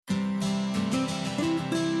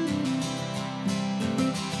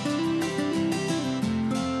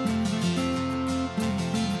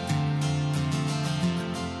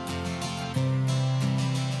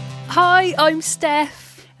Hi, I'm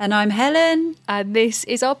Steph. And I'm Helen. And this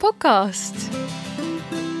is our podcast.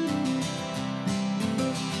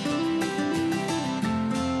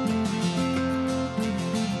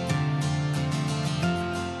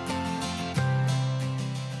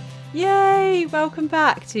 Yay! Welcome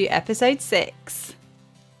back to episode 6.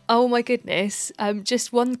 Oh my goodness.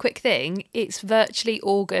 Just one quick thing. It's virtually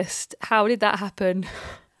August. How did that happen?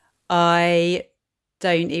 I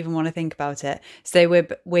don't even want to think about it. So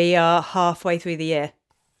we are halfway through the year.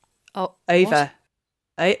 Oh, over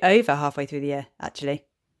halfway through the year, actually.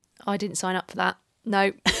 I didn't sign up for that.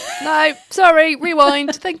 No, sorry,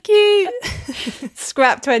 rewind. Thank you.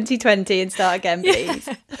 Scrap 2020 and start again, please.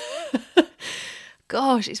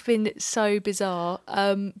 Gosh, it's been so bizarre.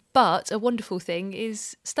 But a wonderful thing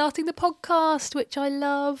is starting the podcast, which I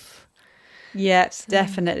love. Yep,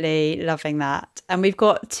 definitely loving that. And we've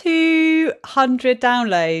got 200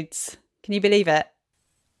 downloads. Can you believe it?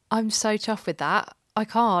 I'm so chuffed with that. I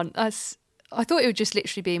can't. I thought it would just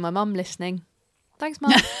literally be my mum listening. Thanks,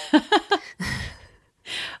 Mum.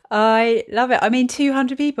 I love it. I mean,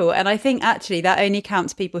 200 people. And I think actually that only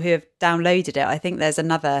counts people who have downloaded it. I think there's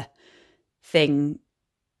another thing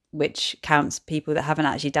which counts people that haven't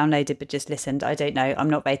actually downloaded but just listened. I don't know. I'm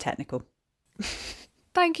not very technical.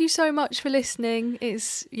 Thank you so much for listening.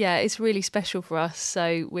 It's really special for us.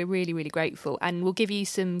 So we're really, really grateful. And we'll give you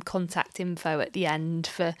some contact info at the end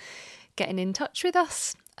for getting in touch with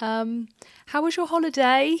us. How was your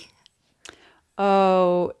holiday?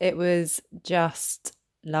 Oh, it was just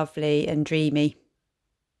lovely and dreamy.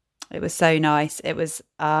 It was so nice. It was,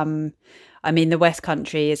 the West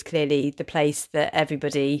Country is clearly the place that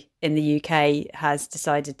everybody in the UK has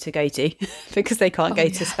decided to go to because they can't go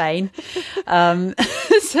to Spain.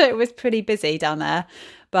 So it was pretty busy down there,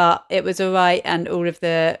 but it was all right. And all of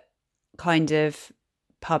the kind of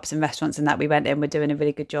pubs and restaurants and that we went in were doing a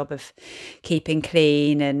really good job of keeping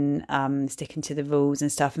clean and sticking to the rules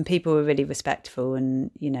and stuff. And people were really respectful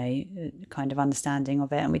and, kind of understanding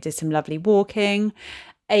of it. And we did some lovely walking,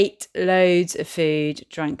 ate loads of food,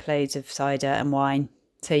 drank loads of cider and wine.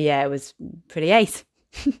 So yeah, it was pretty ace.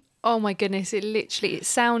 Oh my goodness, it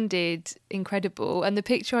sounded incredible. And the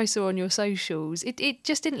picture I saw on your socials, it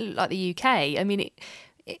just didn't look like the UK. I mean,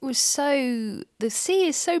 it was the sea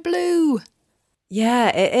is so blue.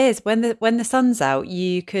 Yeah, it is. When the sun's out,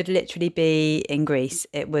 you could literally be in Greece.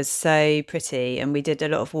 It was so pretty. And we did a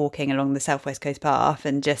lot of walking along the South West Coast Path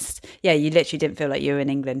and you literally didn't feel like you were in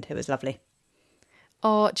England. It was lovely.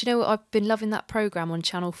 Oh, do you know what? I've been loving that programme on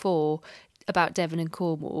Channel 4 about Devon and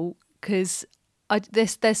Cornwall because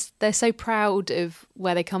they're so proud of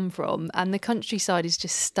where they come from and the countryside is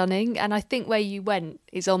just stunning. And I think where you went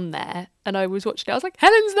is on there. And I was watching it. I was like,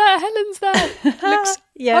 Helen's there.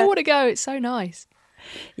 Yeah. I want to go. It's so nice.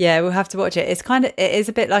 Yeah, we'll have to watch it. It is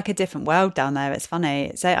a bit like a different world down there. It's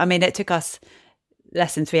funny. So, it took us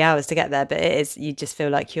less than 3 hours to get there, but it is, you just feel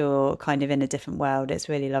like you're kind of in a different world. It's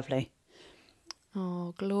really lovely.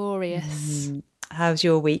 Oh, glorious. How's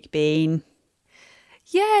your week been?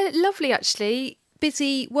 Yeah, lovely actually.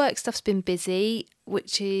 Busy, work stuff's been busy,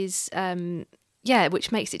 which is,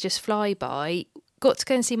 which makes it just fly by. Got to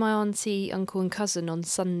go and see my auntie, uncle and cousin on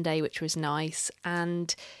Sunday, which was nice.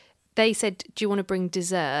 And they said, do you want to bring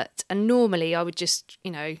dessert? And normally I would just,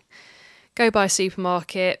 go by a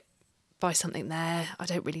supermarket, buy something there. I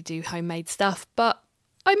don't really do homemade stuff, but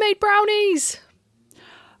I made brownies.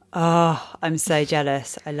 Oh, I'm so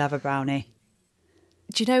jealous. I love a brownie.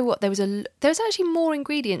 Do you know what? There was actually more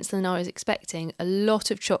ingredients than I was expecting. A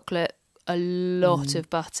lot of chocolate, a lot of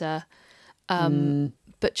butter,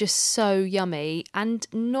 but just so yummy. And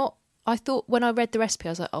I thought when I read the recipe,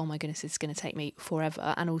 I was like, oh my goodness, this is going to take me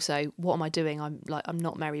forever. And also, what am I doing? I'm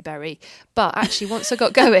not Mary Berry. But actually, once I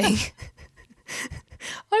got going,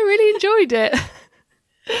 I really enjoyed it.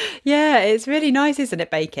 Yeah, it's really nice, isn't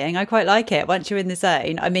it, baking? I quite like it once you're in the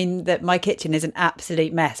zone. That my kitchen is an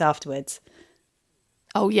absolute mess afterwards.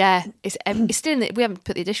 Oh yeah, it's still in we haven't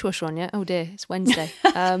put the dishwasher on yet. Oh dear, it's Wednesday.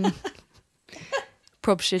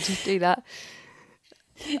 Probably should do that.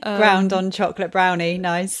 Ground on chocolate brownie,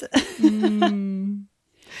 nice. Do you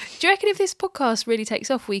reckon if this podcast really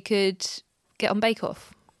takes off, we could get on Bake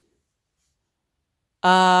Off?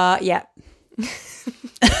 Yeah.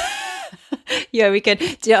 Yeah, we could.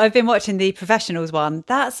 I've been watching the Professionals one.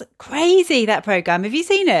 That's crazy, that programme. Have you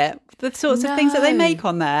seen it? The sorts of things that they make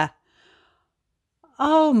on there.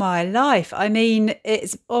 Oh, my life.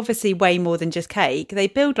 It's obviously way more than just cake. They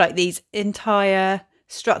build these entire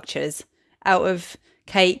structures out of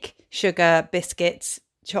cake, sugar, biscuits,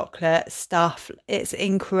 chocolate, stuff. It's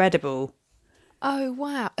incredible. Oh,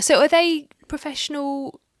 wow. So are they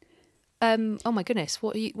professional oh my goodness,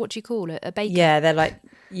 what do you call it? A baker? Yeah, they're like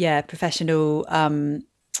professional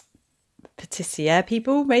patissiere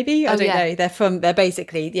people, maybe. I don't know. They're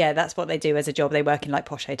basically, that's what they do as a job. They work in like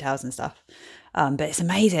posh hotels and stuff. But it's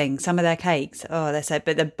amazing. Some of their cakes, they're so,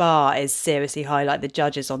 but the bar is seriously high. Like the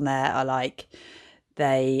judges on there are like,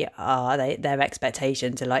 their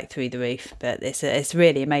expectations are like through the roof, but it's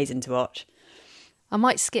really amazing to watch. I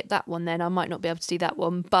might skip that one then. I might not be able to do that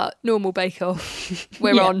one, but normal Bake Off,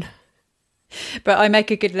 we're on. But I make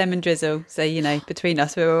a good lemon drizzle, so between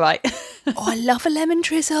us we're all right. I love a lemon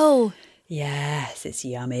drizzle. Yes, it's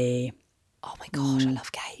yummy. Oh my gosh, I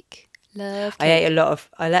love cake. Love cake. I ate a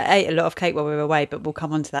lot of cake while we were away, but we'll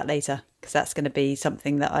come on to that later because that's going to be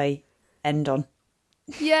something that I end on.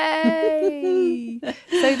 Yay!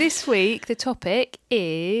 So this week the topic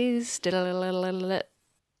is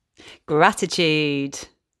gratitude.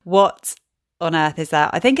 What on earth is that?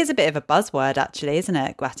 I think it's a bit of a buzzword actually, isn't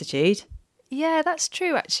it? Gratitude. Yeah, that's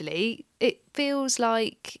true actually. It feels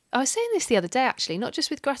like, I was saying this the other day actually, not just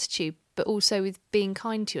with gratitude but also with being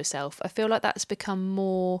kind to yourself. I feel like that's become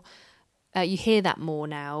more, you hear that more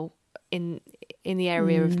now in the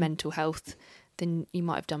area of mental health than you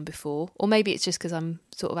might have done before. Or maybe it's just because I'm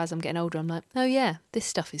sort of, as I'm getting older, I'm like, oh yeah, this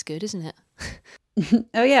stuff is good, isn't it?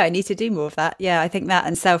 Oh yeah, I need to do more of that. Yeah, I think that,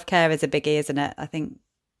 and self-care is a biggie, isn't it? I think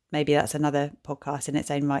maybe that's another podcast in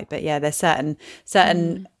its own right. But yeah, there's certain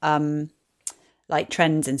like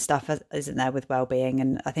trends and stuff, isn't there, with well-being,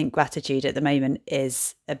 and I think gratitude at the moment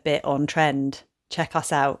is a bit on trend. Check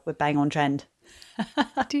us out, we're bang on trend.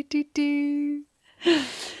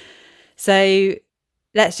 So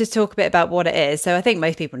let's just talk a bit about what it is. So I think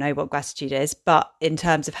most people know what gratitude is, but in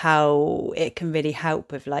terms of how it can really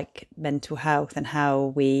help with like mental health and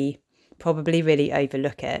how we probably really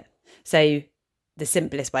overlook it. So the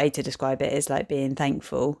simplest way to describe it is like being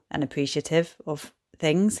thankful and appreciative of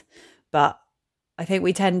things, but I think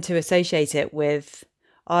we tend to associate it with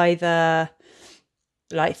either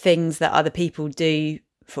like things that other people do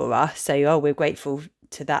for us. So, we're grateful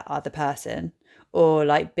to that other person, or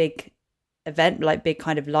like big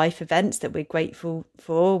kind of life events that we're grateful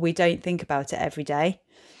for. We don't think about it every day.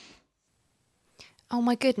 Oh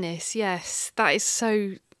my goodness. Yes, that is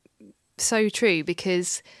so true,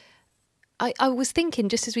 because I was thinking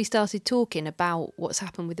just as we started talking about what's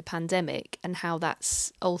happened with the pandemic and how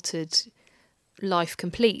that's altered life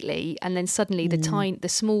completely, and then suddenly the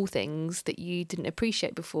small things that you didn't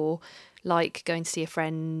appreciate before, like going to see a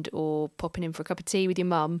friend or popping in for a cup of tea with your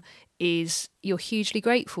mum, is you're hugely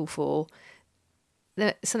grateful for.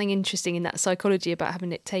 There's something interesting in that psychology about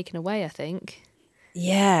having it taken away, I think.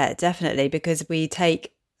 Yeah, definitely, because we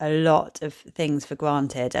take a lot of things for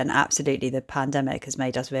granted, and absolutely the pandemic has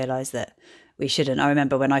made us realise that we shouldn't. I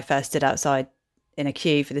remember when I first stood outside in a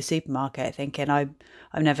queue for the supermarket thinking I'm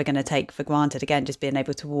never going to take for granted again just being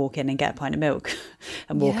able to walk in and get a pint of milk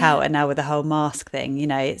and walk out. And now with the whole mask thing,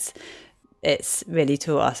 it's really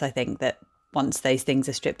taught us, I think, that once those things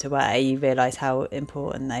are stripped away, you realise how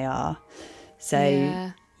important they are.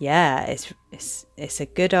 So it's a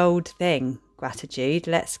good old thing, gratitude.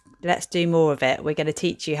 Let's do more of it. We're going to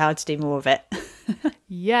teach you how to do more of it.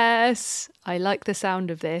 Yes, I like the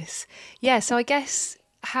sound of this. Yeah, so I guess,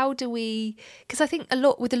 how do we, because I think a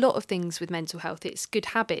lot of things with mental health, it's good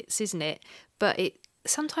habits, isn't it? But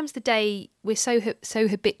sometimes the day we're so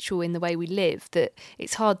habitual in the way we live that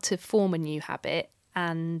it's hard to form a new habit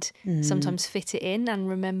and sometimes fit it in and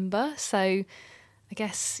remember. So I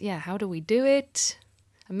guess, how do we do it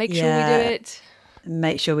and make sure we do it?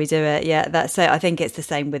 Make sure we do it. Yeah, that's it. I think it's the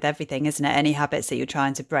same with everything, isn't it? Any habits that you're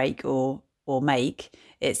trying to break or make,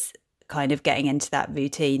 it's kind of getting into that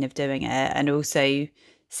routine of doing it, and also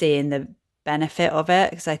seeing the benefit of it.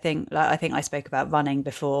 Because I think I spoke about running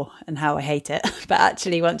before and how I hate it, but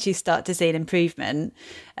actually once you start to see an improvement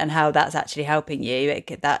and how that's actually helping you,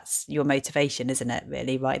 that's your motivation, isn't it,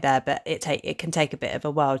 really, right there? But it can take a bit of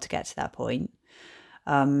a while to get to that point.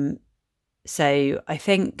 So I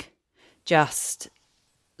think just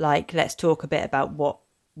like, let's talk a bit about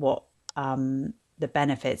what the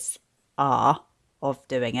benefits are of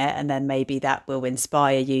doing it, and then maybe that will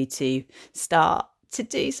inspire you to start to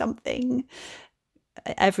do something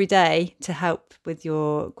every day to help with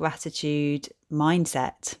your gratitude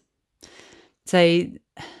mindset. So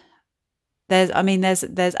there's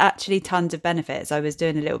actually tons of benefits. I was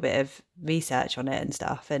doing a little bit of research on it and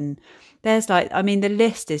stuff, and there's the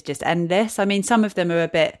list is just endless. Some of them are a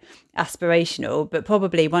bit aspirational, but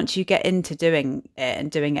probably once you get into doing it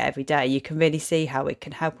and doing it every day, you can really see how it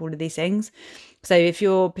can help all of these things. So if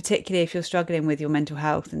you're struggling with your mental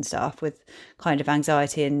health and stuff, with kind of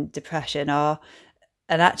anxiety and depression, and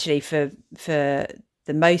actually for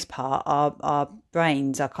the most part, our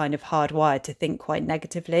brains are kind of hardwired to think quite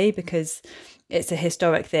negatively because it's a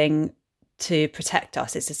historic thing to protect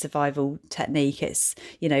us. It's a survival technique. It's,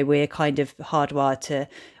 we're kind of hardwired to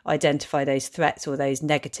identify those threats or those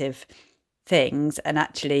negative things. And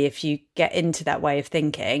actually, if you get into that way of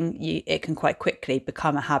thinking, it can quite quickly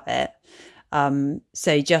become a habit.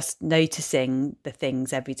 So just noticing the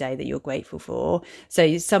things every day that you're grateful for.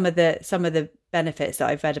 So some of the benefits that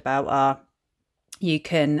I've read about are you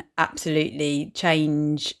can absolutely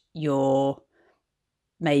change your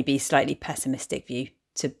maybe slightly pessimistic view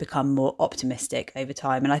to become more optimistic over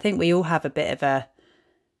time. And I think we all have a bit of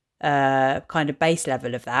a kind of base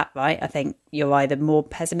level of that, right? I think you're either more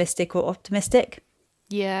pessimistic or optimistic.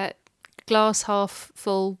 Yeah. Glass half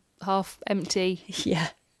full, half empty. Yeah.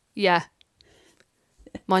 Yeah.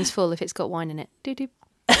 Mine's full if it's got wine in it. Doo-doo.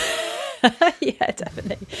 Yeah,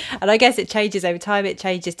 definitely. And I guess it changes over time. It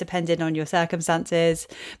changes depending on your circumstances.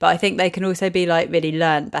 But I think they can also be like really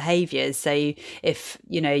learned behaviours. So if,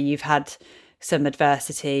 you've had some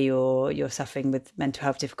adversity or you're suffering with mental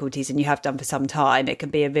health difficulties and you have done for some time, it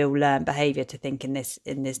can be a real learned behaviour to think in this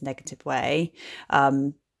negative way.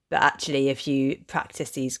 But actually, if you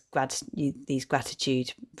practice these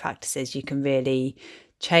gratitude practices, you can really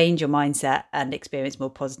change your mindset and experience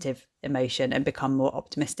more positive emotion and become more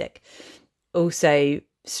optimistic. Also,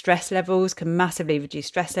 stress levels can massively reduce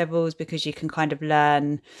stress levels because you can kind of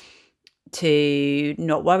learn to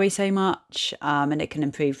not worry so much, and it can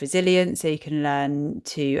improve resilience. So you can learn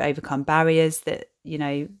to overcome barriers that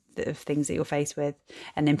of things that you're faced with,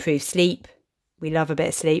 and improve sleep. We love a bit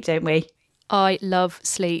of sleep, don't we? I love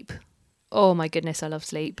sleep. Oh my goodness, I love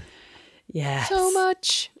sleep. Yes. So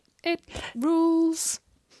much. It rules.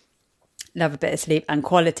 Love a bit of sleep, and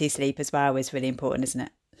quality sleep as well is really important, isn't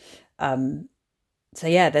it? So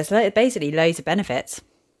yeah, there's basically loads of benefits.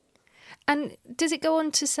 And does it go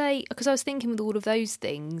on to say, because I was thinking with all of those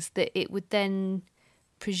things, that it would then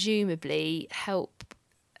presumably help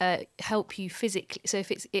you physically. So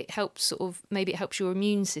if it helps sort of, maybe it helps your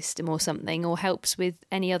immune system or something, or helps with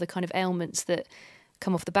any other kind of ailments that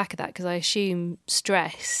come off the back of that, because I assume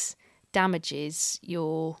stress damages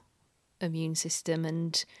your immune system.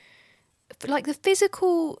 And like the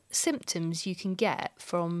physical symptoms you can get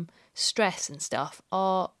from stress and stuff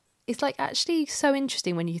it's like actually so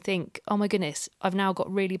interesting when you think, oh my goodness, I've now got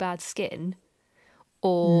really bad skin.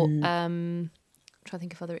 Or I'm trying to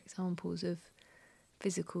think of other examples of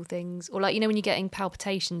physical things, or like, when you're getting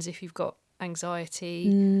palpitations if you've got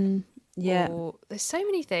anxiety. Yeah, or there's so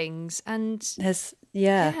many things. And there's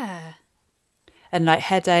and like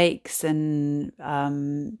headaches and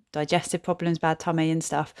digestive problems, bad tummy and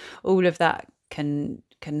stuff, all of that can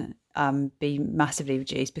be massively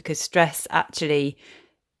reduced, because stress actually,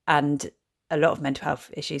 and a lot of mental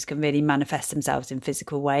health issues, can really manifest themselves in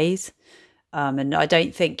physical ways. And I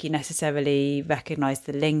don't think you necessarily recognise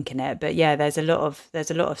the link in it, but yeah, there's a lot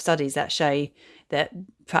of studies that show that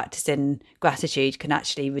practicing gratitude can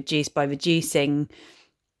actually by reducing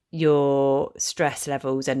your stress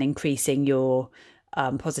levels and increasing your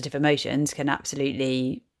positive emotions, can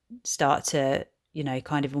absolutely start to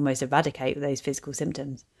kind of almost eradicate those physical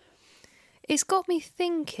symptoms. It's got me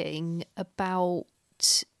thinking about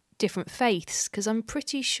different faiths, because I'm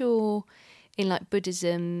pretty sure in like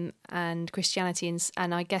Buddhism and Christianity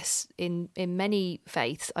and I guess in many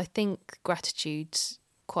faiths, I think gratitude's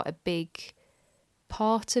quite a big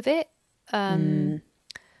part of it.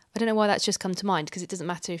 I don't know why that's just come to mind, because it doesn't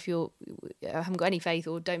matter if you haven't got any faith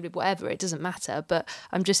or don't, whatever, it doesn't matter. But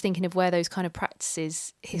I'm just thinking of where those kind of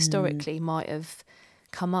practices historically might have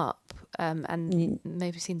come up, and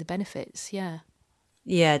maybe seen the benefits.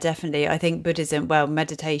 Yeah, definitely. I think Buddhism,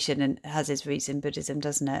 meditation has its roots in Buddhism,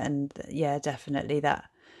 doesn't it? And yeah, definitely that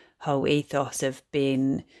whole ethos of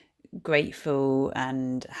being grateful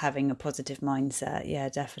and having a positive mindset. Yeah,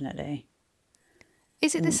 definitely.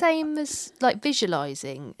 Is it the same as like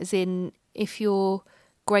visualizing, as in if you're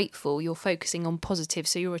grateful, you're focusing on positive,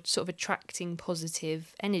 so you're sort of attracting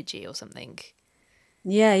positive energy or something?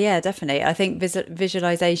 Yeah, definitely. I think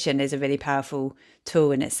visualization is a really powerful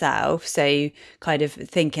tool in itself. So kind of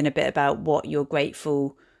thinking a bit about what you're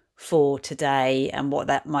grateful for today and what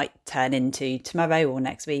that might turn into tomorrow or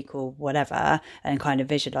next week or whatever, and kind of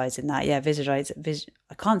visualizing that. Yeah,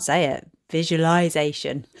 I can't say it.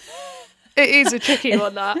 Visualization. It is a tricky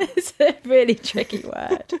one, that. It's a really tricky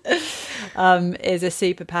word. Is a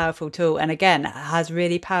super powerful tool. And again, it has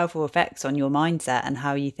really powerful effects on your mindset and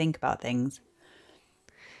how you think about things.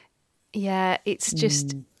 Yeah, it's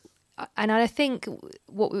just, and I think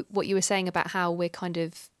what you were saying about how we're kind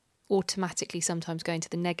of automatically sometimes going to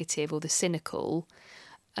the negative or the cynical,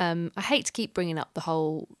 I hate to keep bringing up the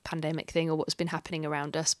whole pandemic thing or what's been happening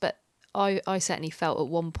around us, but I certainly felt at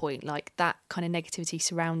one point like that kind of negativity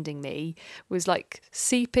surrounding me was like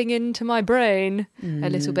seeping into my brain a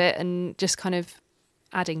little bit and just kind of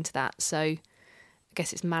adding to that. So I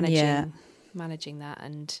guess it's managing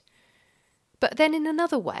that. But then in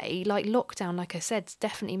another way, like lockdown, like I said,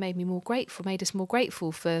 definitely made us more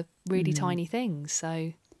grateful for really tiny things.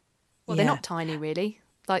 So, well, they're not tiny really.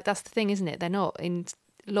 Like that's the thing, isn't it? They're not. In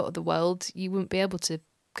a lot of the world, you wouldn't be able to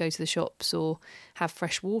go to the shops or have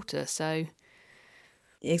fresh water. So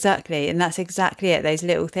exactly. And that's exactly it. Those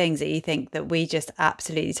little things that you think that we just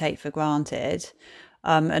absolutely take for granted.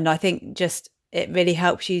 And I think just it really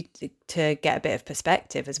helps you to get a bit of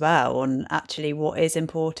perspective as well on actually what is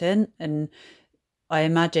important. And I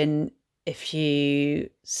imagine if you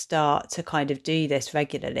start to kind of do this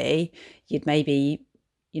regularly, you'd maybe,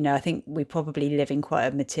 I think we probably live in quite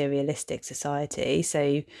a materialistic society.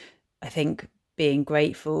 So I think being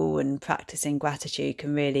grateful and practicing gratitude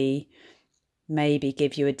can really maybe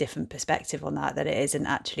give you a different perspective on that it isn't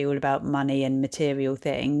actually all about money and material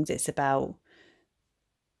things. It's about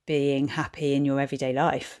being happy in your everyday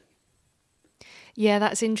life. Yeah,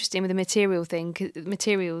 that's interesting with the material thing.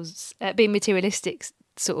 Materials being materialistic,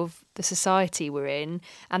 sort of the society we're in,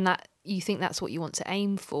 and that you think that's what you want to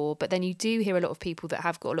aim for, but then you do hear a lot of people that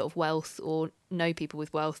have got a lot of wealth or know people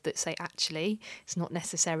with wealth that say actually it's not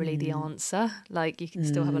necessarily the answer. Like you can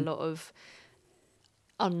still have a lot of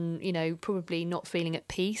probably not feeling at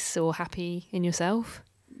peace or happy in yourself.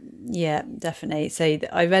 Yeah, definitely. So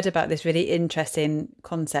I read about this really interesting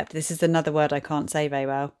concept. This is another word I can't say very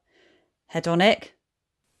well. Hedonic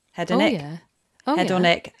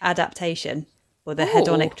adaptation, or the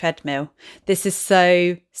hedonic treadmill. This is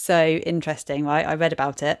so interesting, right? I read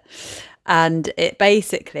about it, and it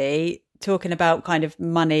basically talking about kind of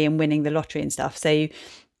money and winning the lottery and stuff. So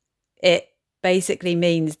it basically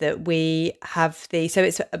means that we have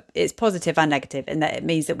it's positive and negative in that it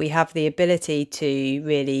means that we have the ability to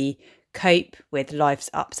really cope with life's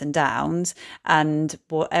ups and downs, and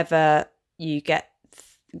whatever you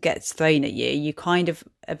gets thrown at you kind of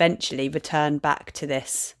eventually return back to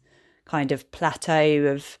this kind of plateau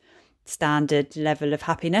of standard level of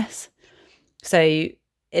happiness. So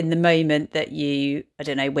in the moment that you, I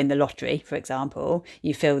don't know, win the lottery, for example,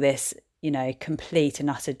 you feel this, complete and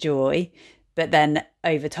utter joy. But then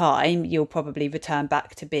over time, you'll probably return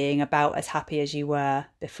back to being about as happy as you were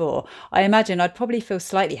before. I imagine I'd probably feel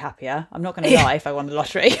slightly happier. I'm not going to lie if I won the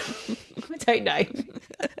lottery. I don't know.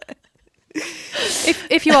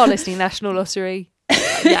 If you are listening, National Lottery,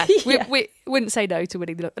 we wouldn't say no to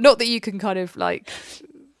winning the lottery. Not that you can kind of like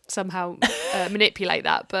somehow manipulate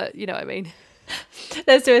that, but you know what I mean.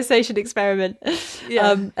 Let's do a social experiment.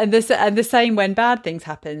 Yeah. And the same when bad things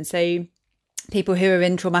happen. So people who are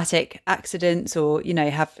in traumatic accidents or,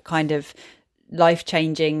 have kind of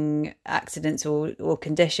life-changing accidents or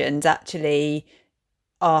conditions, actually,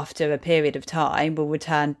 after a period of time, will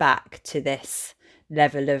return back to this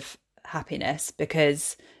level of happiness,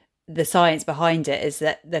 because the science behind it is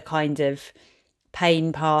that the kind of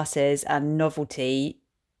pain passes and novelty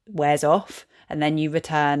wears off, and then you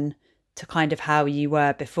return to kind of how you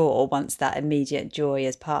were before once that immediate joy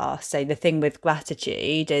has passed. So the thing with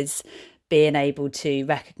gratitude is being able to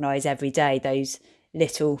recognise every day those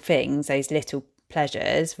little things, those little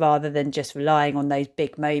pleasures, rather than just relying on those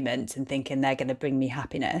big moments and thinking they're going to bring me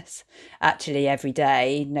happiness. Actually, every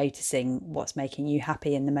day, noticing what's making you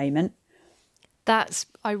happy in the moment.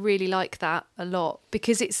 I really like that a lot,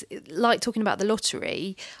 because it's like talking about the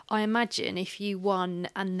lottery. I imagine if you won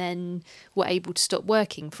and then were able to stop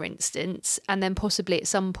working, for instance, and then possibly at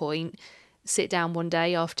some point sit down one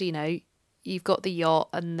day after, you've got the yacht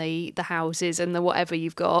and the houses and the whatever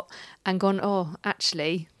you've got, and gone, oh,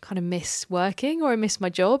 actually, kind of miss working, or I miss my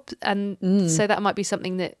job. And so that might be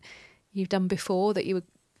something that you've done before that you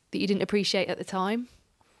didn't appreciate at the time.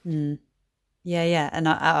 Yeah. And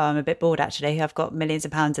I'm a bit bored, actually. I've got millions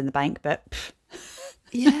of pounds in the bank, but...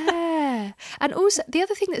 Yeah. And also, the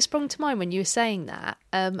other thing that sprung to mind when you were saying that,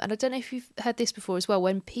 and I don't know if you've heard this before as well,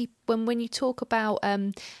 when you talk about,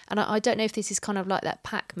 and I don't know if this is kind of like that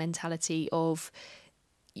pack mentality of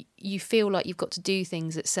you feel like you've got to do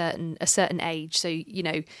things at a certain age. So,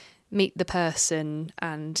 meet the person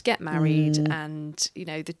and get married and,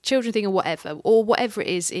 the children thing or whatever it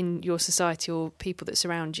is in your society or people that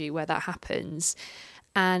surround you where that happens.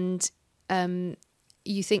 And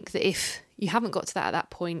you think that if you haven't got to that at that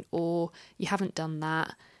point, or you haven't done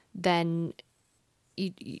that, then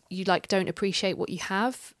you like don't appreciate what you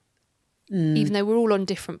have, even though we're all on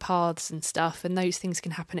different paths and stuff, and those things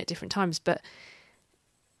can happen at different times. But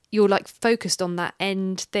you're like focused on that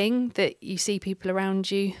end thing that you see people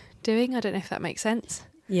around you doing. I don't know if that makes sense.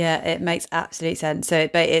 Yeah, it makes absolute sense. So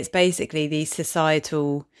it's basically these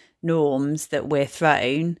societal norms that we're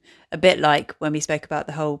thrown, a bit like when we spoke about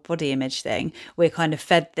the whole body image thing. We're kind of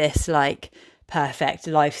fed this like perfect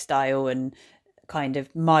lifestyle and kind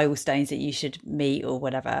of milestones that you should meet or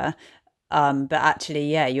whatever. But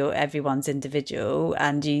actually, yeah, everyone's individual,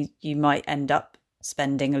 and you might end up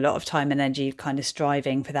spending a lot of time and energy kind of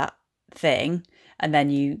striving for that thing, and then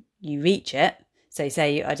you reach it. So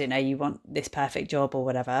say, I don't know, you want this perfect job or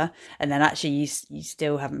whatever, and then actually you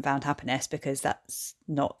still haven't found happiness because that's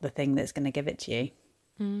not the thing that's going to give it to you.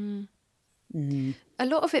 A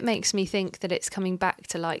lot of it makes me think that it's coming back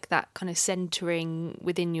to like that kind of centering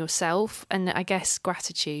within yourself. And I guess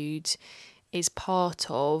gratitude is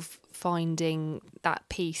part of finding that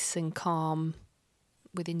peace and calm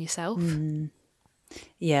within yourself.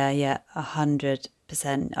 Yeah, 100%.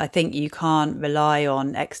 I think you can't rely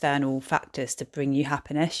on external factors to bring you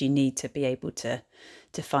happiness. You need to be able to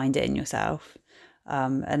find it in yourself.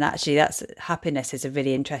 And actually, happiness is a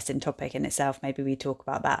really interesting topic in itself. Maybe we talk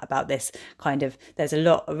about that, about this kind of, there's a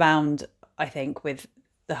lot around, I think, with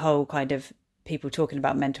the whole kind of people talking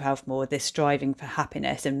about mental health more, this striving for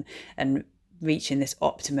happiness and reaching this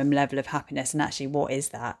optimum level of happiness. And actually, what is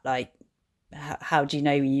that? Like, how do you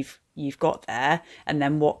know you've got there, and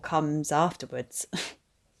then what comes afterwards?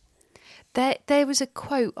 There was a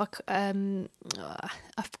quote, I can't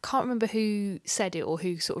remember who said it or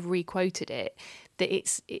who sort of re-quoted it, that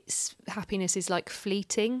it's happiness is like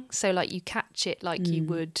fleeting. So like you catch it like you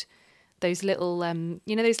would those little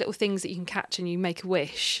those little things that you can catch and you make a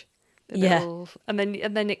wish. And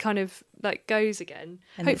then it kind of like goes again.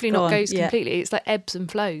 And hopefully not goes completely. It's like ebbs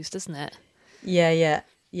and flows, doesn't it?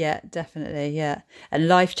 Yeah, definitely. Yeah. And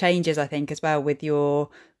life changes, I think, as well, with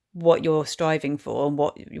what you're striving for and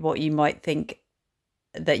what you might think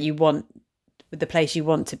that you want, with the place you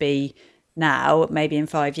want to be now, maybe in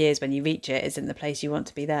 5 years when you reach it, isn't the place you want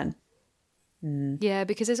to be then. Yeah,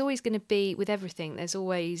 because there's always going to be, with everything, there's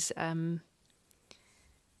always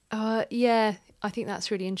I think that's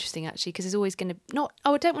really interesting actually, because there's always going to,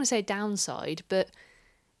 I don't want to say a downside, but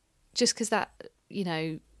just because that,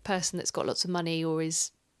 person that's got lots of money or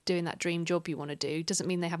is doing that dream job you want to do doesn't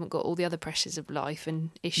mean they haven't got all the other pressures of life and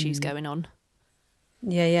issues going on.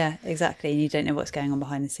 Yeah, exactly. And you don't know what's going on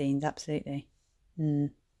behind the scenes. Absolutely.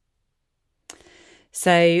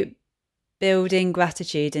 So building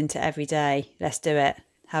gratitude into every day. Let's do it.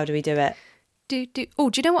 How do we do it? Do you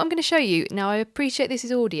know what I'm going to show you? Now, I appreciate this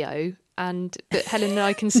is audio, but Helen and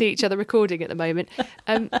I can see each other recording at the moment.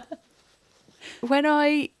 When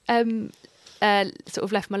I sort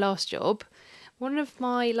of left my last job, one of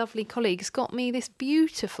my lovely colleagues got me this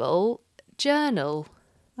beautiful journal.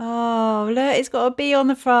 Oh, look, it's got a bee on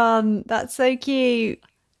the front. That's so cute.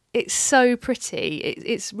 It's so pretty.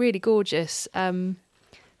 It's really gorgeous.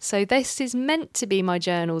 So this is meant to be my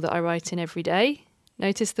journal that I write in every day.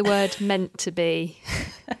 Notice the word meant to be.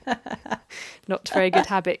 Not very good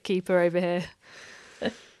habit keeper over here.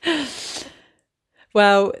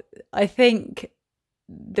 Well, I think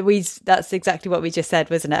that's exactly what we just said,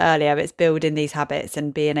 wasn't it, earlier? It's building these habits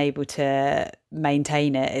and being able to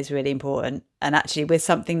maintain it is really important. And actually, with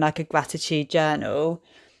something like a gratitude journal,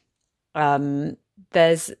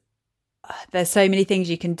 there's so many things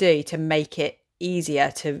you can do to make it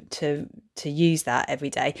easier to use that every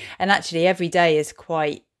day. And actually, every day is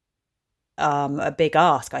quite a big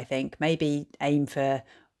ask, I think. Maybe aim for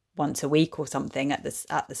once a week or something at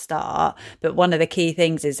the start, but one of the key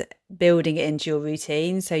things is building it into your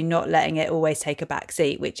routine, so not letting it always take a back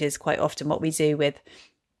seat, which is quite often what we do with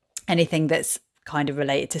anything that's kind of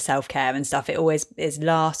related to self-care and stuff. It always is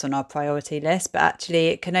last on our priority list, but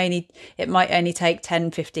actually it might only take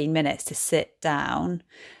 10-15 minutes to sit down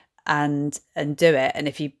and do it. And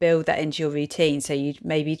if you build that into your routine, so you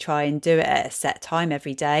maybe try and do it at a set time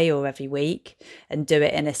every day or every week, and do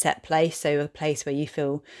it in a set place, so a place where you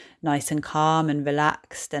feel nice and calm and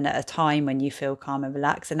relaxed, and at a time when you feel calm and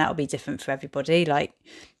relaxed. And that'll be different for everybody. Like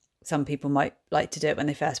some people might like to do it when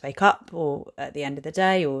they first wake up, or at the end of the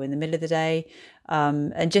day, or in the middle of the day,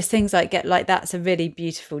 and just things like that's a really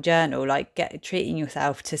beautiful journal. Like treating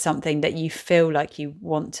yourself to something that you feel like you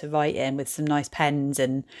want to write in, with some nice pens,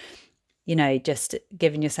 and just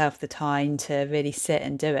giving yourself the time to really sit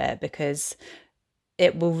and do it, because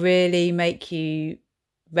it will really make you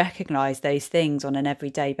recognize those things on an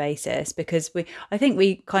everyday basis. Because I think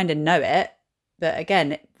we kind of know it, but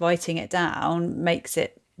again, writing it down makes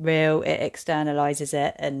it real. It externalizes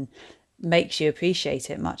it and makes you appreciate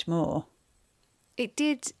it much more. It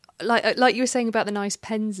did. like you were saying about the nice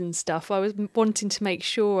pens and stuff, I was wanting to make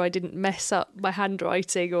sure I didn't mess up my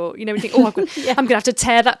handwriting, or you think, oh, I'm gonna have to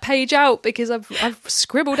tear that page out because I've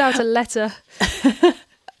scribbled out a letter.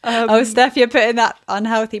 Steph, you're putting that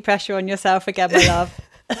unhealthy pressure on yourself again, my love.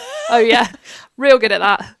 Oh yeah, real good at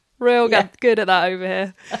that. Good at that over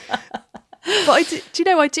here. But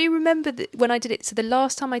I do remember that when I did it. So the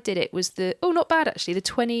last time I did it was not bad actually, the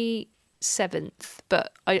 27th.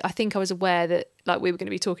 But I think I was aware that like we were going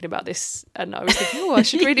to be talking about this, and I was thinking, I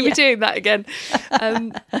should really be doing that again.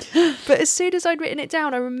 But as soon as I'd written it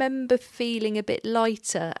down, I remember feeling a bit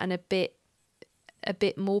lighter and a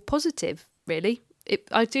bit more positive. Really,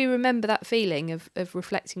 I do remember that feeling of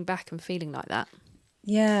reflecting back and feeling like that.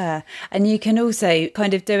 Yeah. And you can also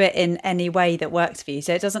kind of do it in any way that works for you.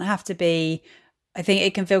 So it doesn't have to be, I think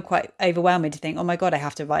it can feel quite overwhelming to think, oh my God, I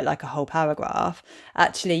have to write like a whole paragraph.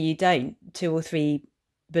 Actually, you don't. 2 or 3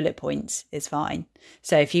 bullet points is fine.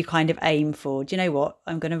 So if you kind of aim for, do you know what?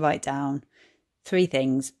 I'm going to write down 3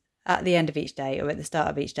 things at the end of each day or at the start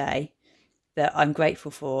of each day that I'm grateful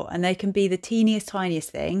for. And they can be the teeniest, tiniest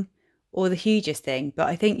thing or the hugest thing. But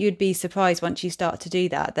I think you'd be surprised once you start to do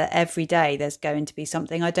that every day there's going to be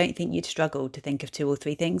something. I don't think you'd struggle to think of 2 or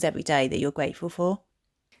 3 things every day that you're grateful for.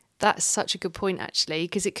 That's such a good point, actually,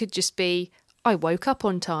 because it could just be, I woke up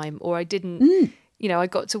on time, or I didn't, I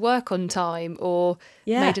got to work on time, or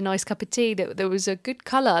made a nice cup of tea that there was a good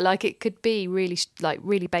colour. Like it could be really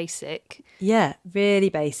basic. Yeah, really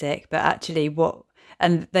basic. But actually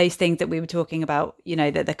and those things that we were talking about,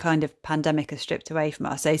 that the kind of pandemic has stripped away from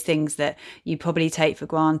us, those things that you probably take for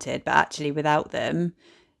granted, but actually without them,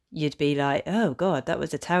 you'd be like, oh God, that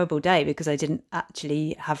was a terrible day because I didn't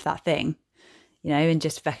actually have that thing, and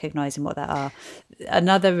just recognising what that are.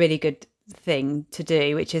 Another really good thing to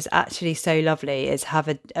do, which is actually so lovely, is have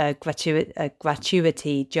a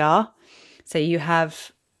gratuity jar. So you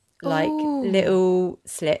have little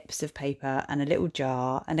slips of paper and a little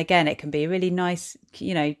jar, and again it can be really nice,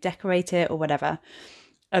 decorate it or whatever,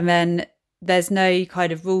 and then there's no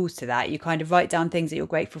kind of rules to that. You kind of write down things that you're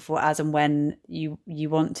grateful for as and when you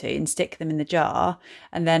want to, and stick them in the jar,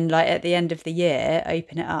 and then like at the end of the year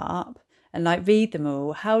open it up and like read them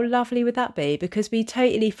all. How lovely would that be? Because we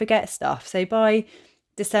totally forget stuff, so by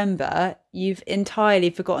December you've entirely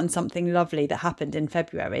forgotten something lovely that happened in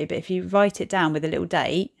February, but if you write it down with a little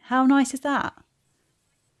date, how nice is that?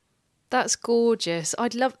 That's gorgeous.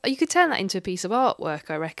 You could turn that into a piece of artwork,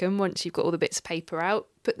 I reckon, once you've got all the bits of paper out,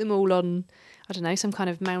 put them all on, I don't know, some kind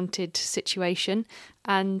of mounted situation,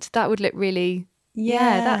 and that would look really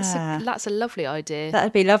that's a lovely idea.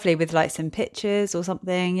 That'd be lovely with like some pictures or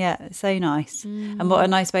something. Yeah, so nice. And what a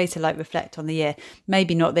nice way to like reflect on the year.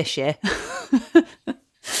 Maybe not this year.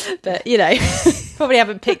 But probably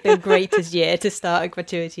haven't picked the greatest year to start a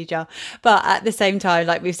gratuity jar, but at the same time,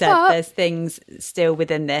 like we've said, there's things still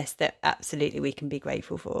within this that absolutely we can be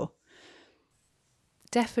grateful for.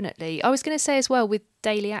 Definitely. I was going to say as well, with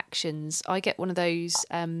daily actions, I get one of those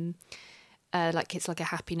it's like a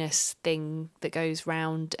happiness thing that goes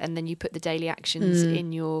round, and then you put the daily actions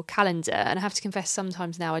in your calendar. And I have to confess,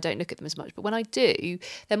 sometimes now I don't look at them as much, but when I do,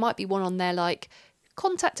 there might be one on there like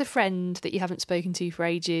contact a friend that you haven't spoken to for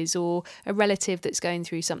ages, or a relative that's going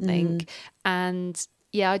through something. And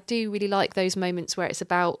I do really like those moments where it's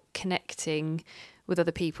about connecting with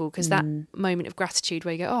other people, because that moment of gratitude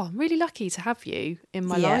where you go, oh, I'm really lucky to have you in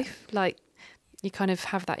my life, like you kind of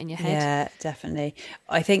have that in your head. Yeah, definitely.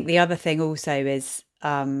 I think the other thing also is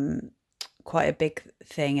quite a big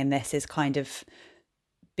thing in this is kind of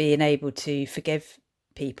being able to forgive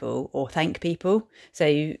people or thank people.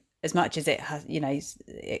 So as much as it has,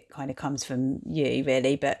 it kind of comes from you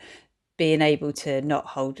really, but being able to not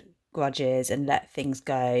hold grudges and let things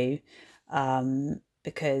go,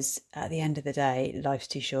 because at the end of the day, life's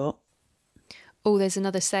too short. Oh, there's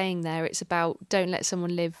another saying there. It's about don't let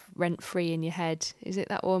someone live rent-free in your head. Is it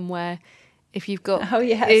that one where if you've got... Oh,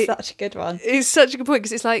 yeah, it's such a good one. It's such a good point,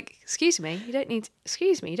 because it's like, excuse me, you don't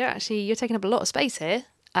actually, you're taking up a lot of space here,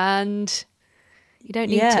 and you don't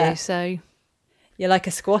need to, so... You're like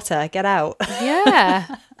a squatter, get out.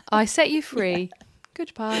 Yeah, I set you free. Yeah.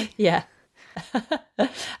 Goodbye. Yeah.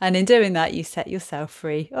 And in doing that, you set yourself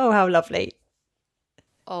free. Oh, how lovely.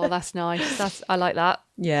 Oh, that's nice. I like that.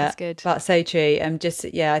 Yeah, that's good. That's so true.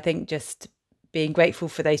 I think just being grateful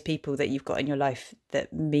for those people that you've got in your life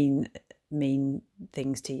that mean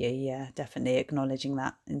things to you. Yeah, definitely acknowledging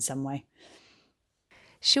that in some way.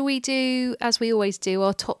 Shall we do, as we always do,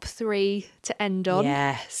 our top 3 to end on?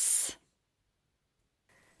 Yes.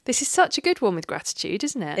 This is such a good one with gratitude,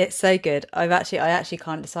 isn't it? It's so good. I actually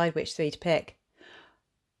can't decide which 3 to pick.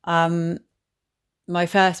 My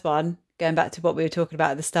first one going back to what we were talking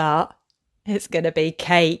about at the start, it's going to be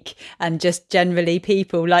cake and just generally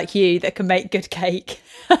people like you that can make good cake.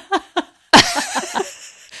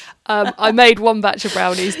 I made one batch of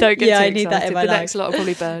brownies. Don't get too I excited. need that in my the life. next lot will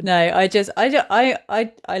probably burn. No,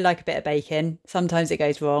 I like a bit of bacon. Sometimes it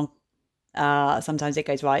goes wrong. Sometimes it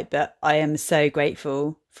goes right. But I am so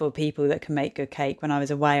grateful for people that can make good cake. When I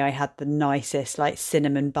was away, I had the nicest like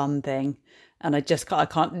cinnamon bun thing. And I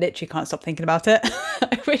literally can't stop thinking about it.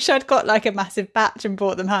 I wish I'd got like a massive batch and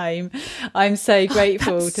brought them home. I'm so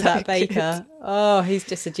grateful to that baker. Good. Oh, he's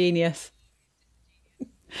just a genius.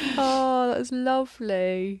 Oh, that's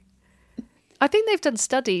lovely. I think they've done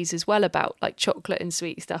studies as well about like chocolate and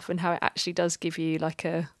sweet stuff and how it actually does give you like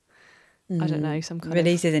I don't know, some kind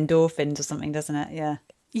releases endorphins or something, doesn't it? Yeah.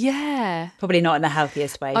 Yeah. Probably not in the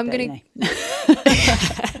healthiest way.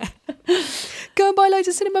 Go and buy loads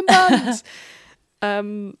of cinnamon buns.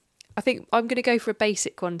 I think I'm going to go for a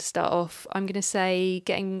basic one to start off. I'm going to say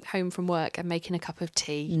getting home from work and making a cup of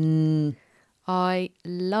tea. I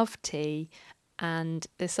love tea, and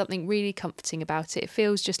there's something really comforting about it. It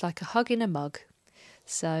feels just like a hug in a mug.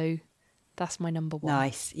 So that's my number one.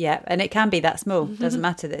 Nice. Yeah. And it can be that small. Doesn't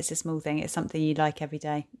matter that it's a small thing. It's something you like every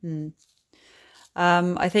day.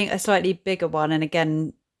 I think a slightly bigger one, and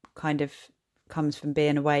again, kind of comes from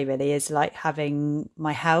being away really, is like having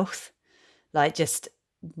my health, like just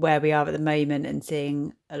where we are at the moment and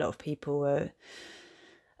seeing a lot of people are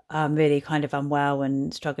really kind of unwell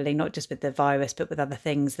and struggling, not just with the virus, but with other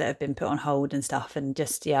things that have been put on hold and stuff. And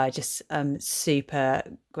just, I just super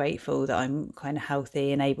grateful that I'm kind of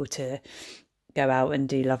healthy and able to go out and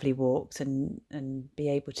do lovely walks and be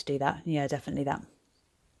able to do that. Yeah, definitely that.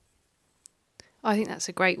 I think that's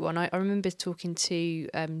a great one. I remember talking to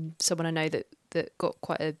someone I know that got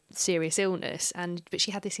quite a serious illness, but she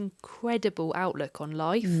had this incredible outlook on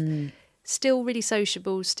life. Still really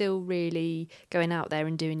sociable, still really going out there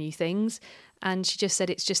and doing new things. And she just said,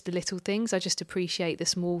 it's just the little things. I just appreciate the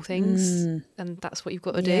small things, and that's what you've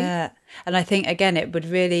got to do. Yeah, and I think again, it would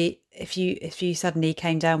really, if you suddenly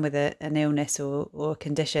came down with an illness or a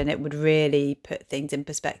condition, it would really put things in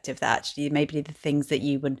perspective. That actually maybe the things that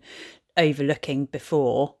you were overlooking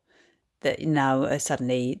before, that now are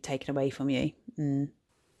suddenly taken away from you.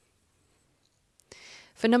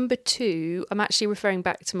 For number 2, I'm actually referring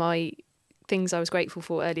back to my things I was grateful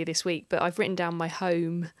for earlier this week, but I've written down my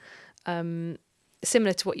home.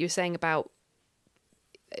 Similar to what you were saying about,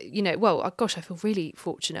 I feel really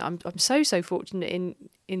fortunate. I'm so fortunate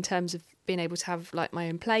in terms of being able to have like my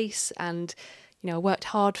own place, and I worked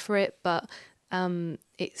hard for it, but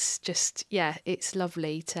it's just, it's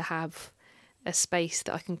lovely to have a space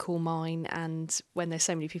that I can call mine. And when there's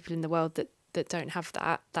so many people in the world that don't have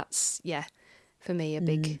that, that's for me a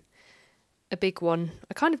big one.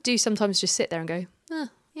 I kind of do sometimes just sit there and go,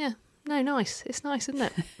 nice. It's nice, isn't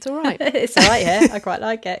it? It's all right. It's all right here. I quite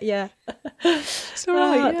like it. Yeah. It's all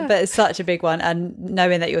right. Yeah. But it's such a big one. And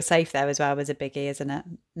knowing that you're safe there as well was a biggie, isn't it?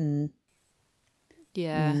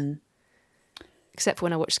 Yeah. Except for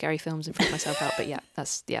when I watch scary films and freak myself out. But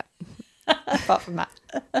Apart from that.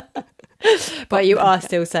 But you are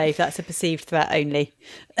still safe. That's a perceived threat only.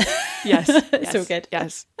 Yes. It's all good.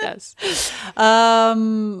 Yes.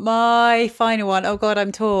 My final one. Oh God,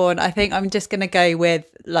 I'm torn. I think I'm just going to go with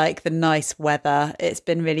like the nice weather. It's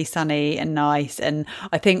been really sunny and nice. And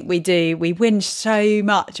I think we whinge so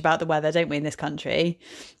much about the weather, don't we, in this country?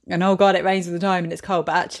 And oh God, it rains all the time and it's cold.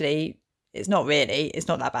 But actually, it's not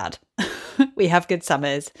that bad. We have good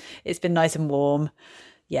summers. It's been nice and warm.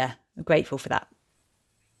 Yeah, I'm grateful for that.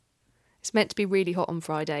 It's meant to be really hot on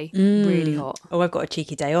Friday. Really hot. Oh, I've got a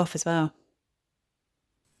cheeky day off as well.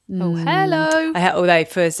 Oh, hello. Although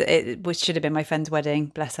first it should have been my friend's wedding,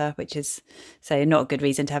 bless her, which is so not a good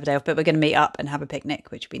reason to have a day off, but we're going to meet up and have a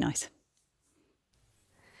picnic, which would be nice.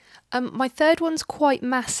 My third one's quite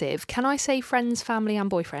massive. Can I say friends, family and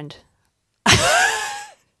boyfriend?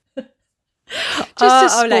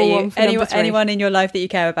 I'll let you. Anyone in your life that you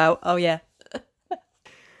care about. Oh yeah.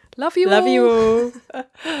 Love you all.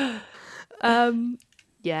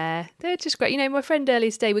 Yeah, they're just great. My friend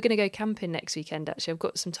earlier today, we're going to go camping next weekend. Actually, I've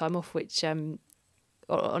got some time off, which on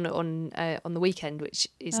the weekend, which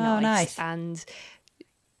is nice. And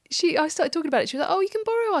I started talking about it. She was like, "Oh, you can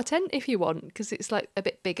borrow our tent if you want, because it's like a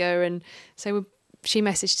bit bigger." And so she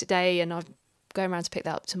messaged today, and I'm going around to pick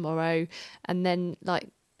that up tomorrow. And then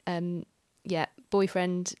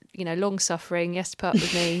boyfriend, long suffering, he has to put up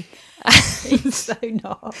with me. He's so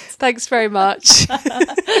not. Thanks very much.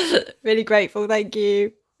 Really grateful, thank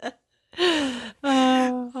you.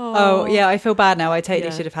 Oh yeah, I feel bad now. I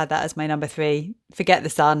totally should have had that as my number 3. Forget the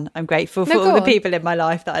sun. I'm grateful for all the people in my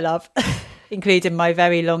life that I love. including my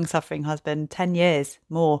very long-suffering husband. 10 years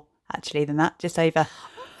more, actually, than that, just over.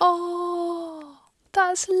 Oh,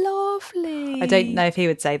 that's lovely. I don't know if he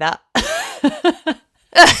would say that.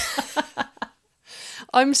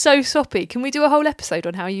 I'm so soppy. Can we do a whole episode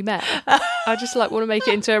on how you met? I just want to make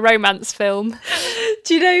it into a romance film.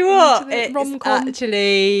 Do you know what? It's rom-com.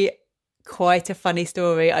 Actually quite a funny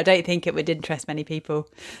story. I don't think it would interest many people.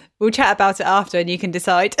 We'll chat about it after and you can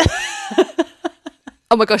decide.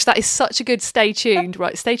 Oh my gosh, that is such a good stay tuned.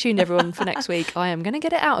 Right, stay tuned everyone for next week. I am going to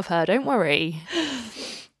get it out of her, don't worry.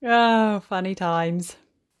 Oh, funny times.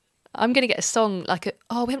 I'm going to get a song we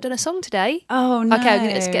haven't done a song today. Oh no. Okay, I'm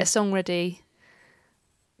going to get a song ready.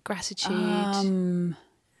 Gratitude.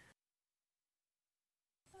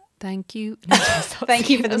 Thank you. No, thank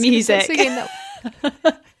you for the music.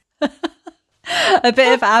 A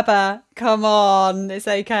bit of ABBA. Come on, it's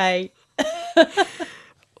okay.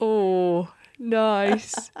 Oh,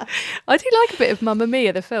 nice. I do like a bit of Mamma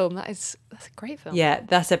Mia, the film. That's a great film. Yeah,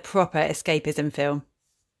 that's a proper escapism film.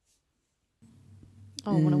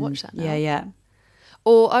 Oh, I want to watch that now. Yeah.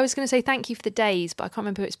 Or I was going to say thank you for the days, but I can't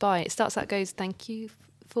remember who it's by. It starts out, goes, thank you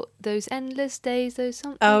for those endless days, those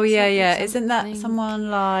something. Oh, yeah. Something. Isn't that someone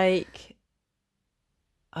like...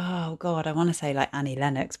 Oh, God, I want to say like Annie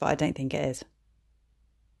Lennox, but I don't think it is.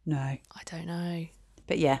 No. I don't know.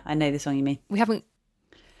 But yeah, I know the song you mean. We haven't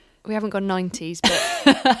gone 90s,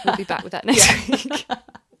 but we'll be back with that next week.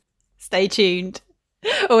 Stay tuned.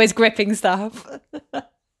 Always gripping stuff.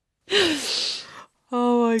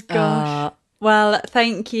 Oh my gosh. Well,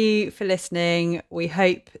 thank you for listening. We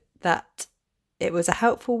hope that it was a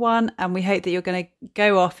helpful one, and we hope that you're going to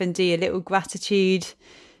go off and do your little gratitude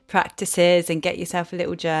practices and get yourself a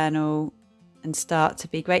little journal and start to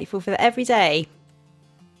be grateful for that every day.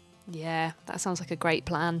 Yeah, that sounds like a great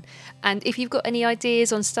plan. And if you've got any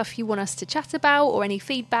ideas on stuff you want us to chat about or any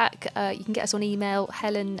feedback, you can get us on email,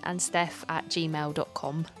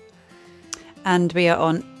 helenandsteph@gmail.com. And we are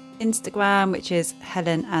on Instagram, which is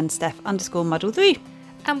helenandsteph_muddle3.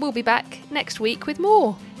 And we'll be back next week with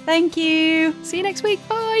more. Thank you. See you next week.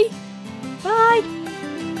 Bye. Bye.